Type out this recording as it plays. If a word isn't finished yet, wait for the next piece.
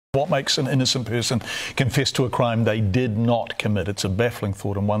What makes an innocent person confess to a crime they did not commit? It's a baffling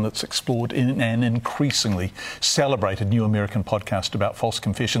thought, and one that's explored in an increasingly celebrated new American podcast about false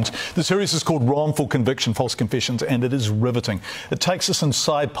confessions. The series is called Wrongful Conviction, False Confessions, and it is riveting. It takes us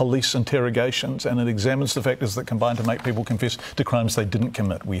inside police interrogations, and it examines the factors that combine to make people confess to crimes they didn't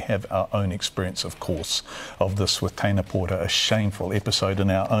commit. We have our own experience, of course, of this with Tana Porter, a shameful episode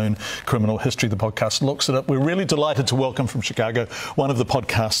in our own criminal history. The podcast looks at it. We're really delighted to welcome from Chicago one of the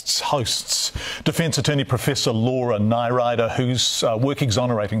podcast's hosts, defence attorney Professor Laura Nirider, whose work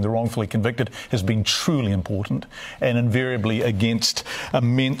exonerating the wrongfully convicted has been truly important and invariably against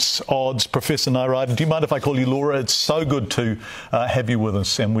immense odds. Professor Nirider, do you mind if I call you Laura? It's so good to have you with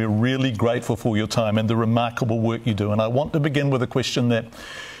us, and we're really grateful for your time and the remarkable work you do. And I want to begin with a question that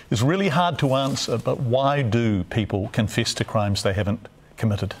is really hard to answer, but why do people confess to crimes they haven't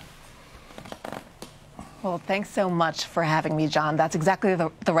committed? Well, thanks so much for having me, John. That's exactly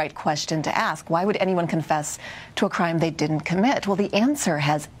the right question to ask. Why would anyone confess to a crime they didn't commit? Well, the answer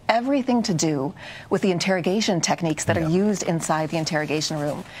has everything to do with the interrogation techniques that are used inside the interrogation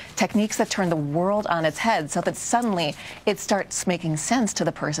room, techniques that turn the world on its head so that suddenly it starts making sense to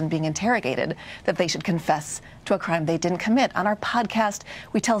the person being interrogated that they should confess to a crime they didn't commit. On our podcast,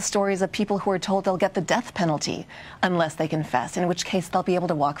 we tell stories of people who are told they'll get the death penalty unless they confess, in which case they'll be able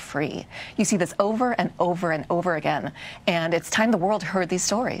to walk free. You see this over and over and over again, and it's time the world heard these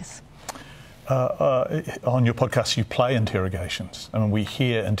stories. On your podcast, you play interrogations. I mean, we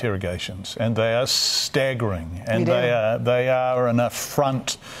hear interrogations, and they are staggering, and they are an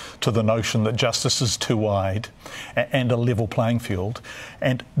affront to the notion that justice is too wide and a level playing field,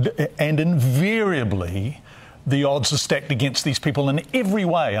 and invariably the odds are stacked against these people in every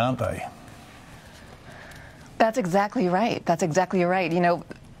way, aren't they? That's exactly right. That's exactly right. You know,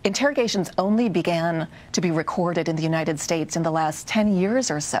 interrogations only began to be recorded in the United States in the last 10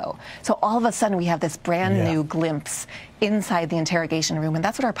 years or so. So all of a sudden we have this brand new glimpse inside the interrogation room, and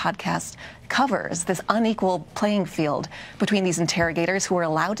that's what our podcast covers, this unequal playing field between these interrogators who are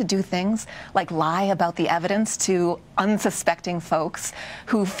allowed to do things like lie about the evidence to unsuspecting folks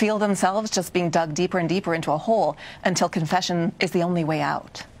who feel themselves just being dug deeper and deeper into a hole until confession is the only way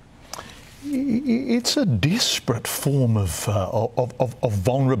out. It's a desperate form of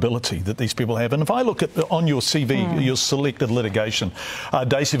vulnerability that these people have. And if I look at on your CV, your selected litigation,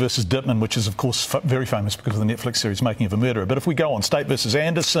 Dassey versus Dittman, which is of course very famous because of the Netflix series Making of a Murderer. But if we go on, State versus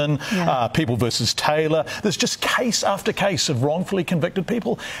Anderson, People versus Taylor, there's just case after case of wrongfully convicted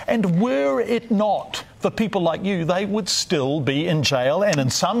people. And were it not for people like you, they would still be in jail. And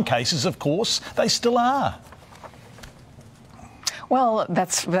in some cases, of course, they still are. Well,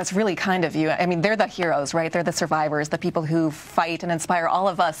 that's really kind of you. I mean, they're the heroes, right? They're the survivors, the people who fight and inspire all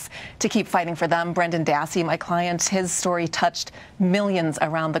of us to keep fighting for them. Brendan Dassey, my client, his story touched millions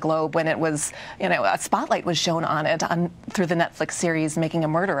around the globe when it was, you know, a spotlight was shown on it through the Netflix series Making a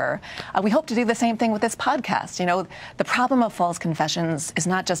Murderer. We hope to do the same thing with this podcast. You know, the problem of false confessions is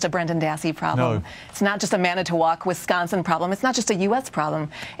not just a Brendan Dassey problem. No. It's not just a Manitowoc, Wisconsin problem. It's not just a U.S.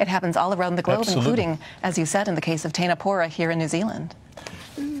 problem. It happens all around the globe, including, as you said, in the case of Tana Porter here in New Zealand.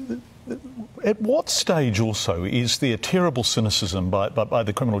 At what stage also is there terrible cynicism by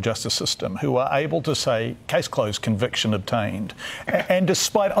the criminal justice system, who are able to say, case closed, conviction obtained, and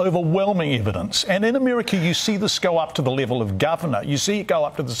despite overwhelming evidence, and in America you see this go up to the level of governor, you see it go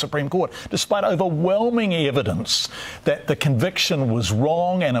up to the Supreme Court, despite overwhelming evidence that the conviction was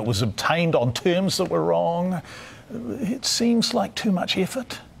wrong and it was obtained on terms that were wrong, it seems like too much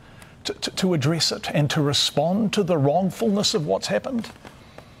effort to address it and to respond to the wrongfulness of what's happened?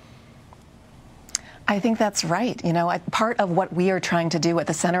 I think that's right. You know, part of what we are trying to do at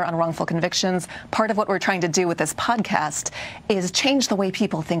the Center on Wrongful Convictions, part of what we're trying to do with this podcast is change the way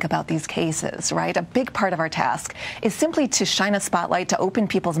people think about these cases, right? A big part of our task is simply to shine a spotlight, to open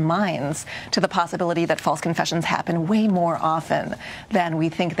people's minds to the possibility that false confessions happen way more often than we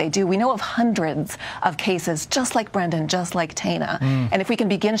think they do. We know of hundreds of cases just like Brendan, just like Tana. And if we can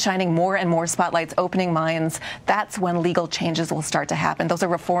begin shining more and more spotlights, opening minds, that's when legal changes will start to happen. Those are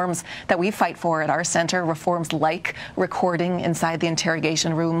reforms that we fight for at our center. Reforms like recording inside the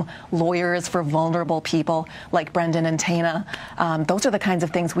interrogation room, lawyers for vulnerable people like Brendan and Tana. Those are the kinds of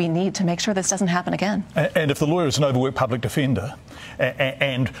things we need to make sure this doesn't happen again. And if the lawyer is an overworked public defender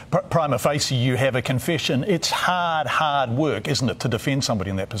and prima facie you have a confession, it's hard work, isn't it, to defend somebody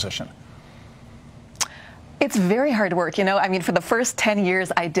in that position? It's very hard work, you know. I mean, for the first 10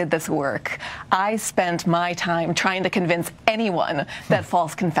 years I did this work, I spent my time trying to convince anyone that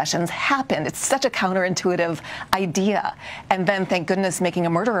false confessions happened. It's such a counterintuitive idea. And then, thank goodness, Making a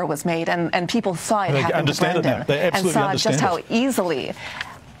Murderer was made, and people saw it happen to Brendan, They absolutely and saw just how easily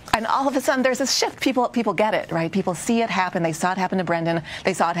And all of a sudden, there's this shift. People get it, right? People see it happen. They saw it happen to Brendan.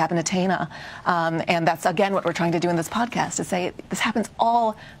 They saw it happen to Tana. And that's, again, what we're trying to do in this podcast, to say this happens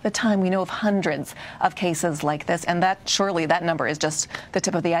all the time. We know of hundreds of cases like this, and surely that number is just the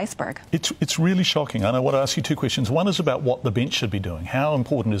tip of the iceberg. It's really shocking. I want to ask you two questions. One is about what the bench should be doing. How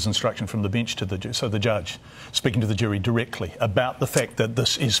important is instruction from the bench to the judge speaking to the jury directly about the fact that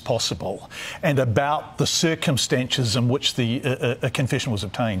this is possible and about the circumstances in which a confession was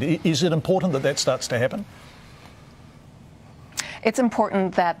obtained? Is it important that starts to happen? It's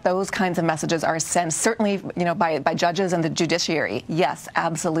important that those kinds of messages are sent, certainly, by judges and the judiciary. Yes,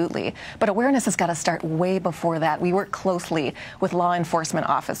 absolutely. But awareness has got to start way before that. We work closely with law enforcement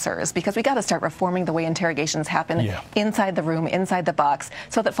officers because we got to start reforming the way interrogations happen inside the room, inside the box,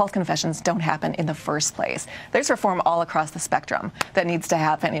 so that false confessions don't happen in the first place. There's reform all across the spectrum that needs to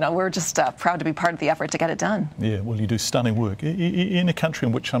happen. We're just proud to be part of the effort to get it done. Yeah, well, you do stunning work in a country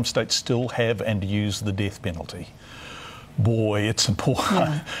in which some states still have and use the death penalty. Boy, it's important.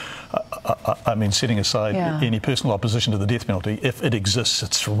 Yeah. I mean, setting aside any personal opposition to the death penalty, if it exists,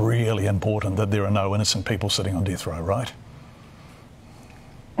 it's really important that there are no innocent people sitting on death row, right?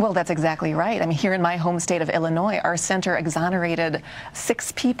 Well, that's exactly right. I mean, here in my home state of Illinois, our center exonerated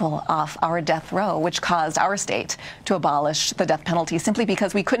 6 people off our death row, which caused our state to abolish the death penalty simply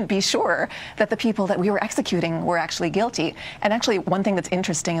because we couldn't be sure that the people that we were executing were actually guilty. And actually, one thing that's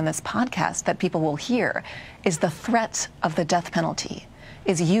interesting in this podcast that people will hear is the threat of the death penalty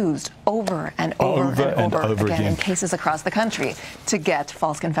is used over and over again in cases across the country to get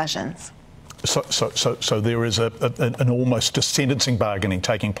false confessions. So there is an almost a sentencing bargaining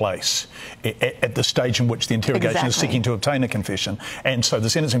taking place at the stage in which the interrogation is seeking to obtain a confession. And so the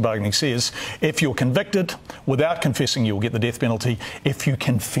sentencing bargaining says, if you're convicted without confessing, you will get the death penalty. If you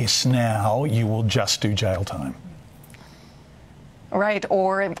confess now, you will just do jail time. Right,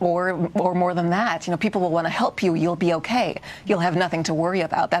 or more than that. People will want to help you. You'll be okay. You'll have nothing to worry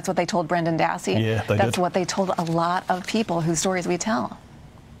about. That's what they told Brendan Dassey. Yeah, That's what they told a lot of people whose stories we tell.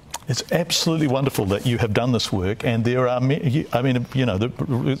 It's absolutely wonderful that you have done this work, and there are,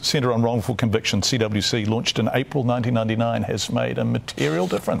 the Centre on Wrongful Conviction, CWC, launched in April 1999, has made a material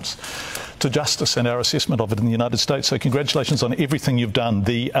difference to justice and our assessment of it in the United States. So congratulations on everything you've done.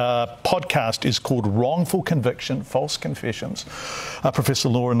 The podcast is called Wrongful Conviction, False Confessions. Professor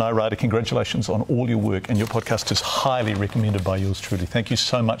Laura Nirider, congratulations on all your work, and your podcast is highly recommended by yours truly. Thank you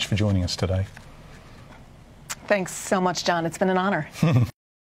so much for joining us today. Thanks so much, John. It's been an honor.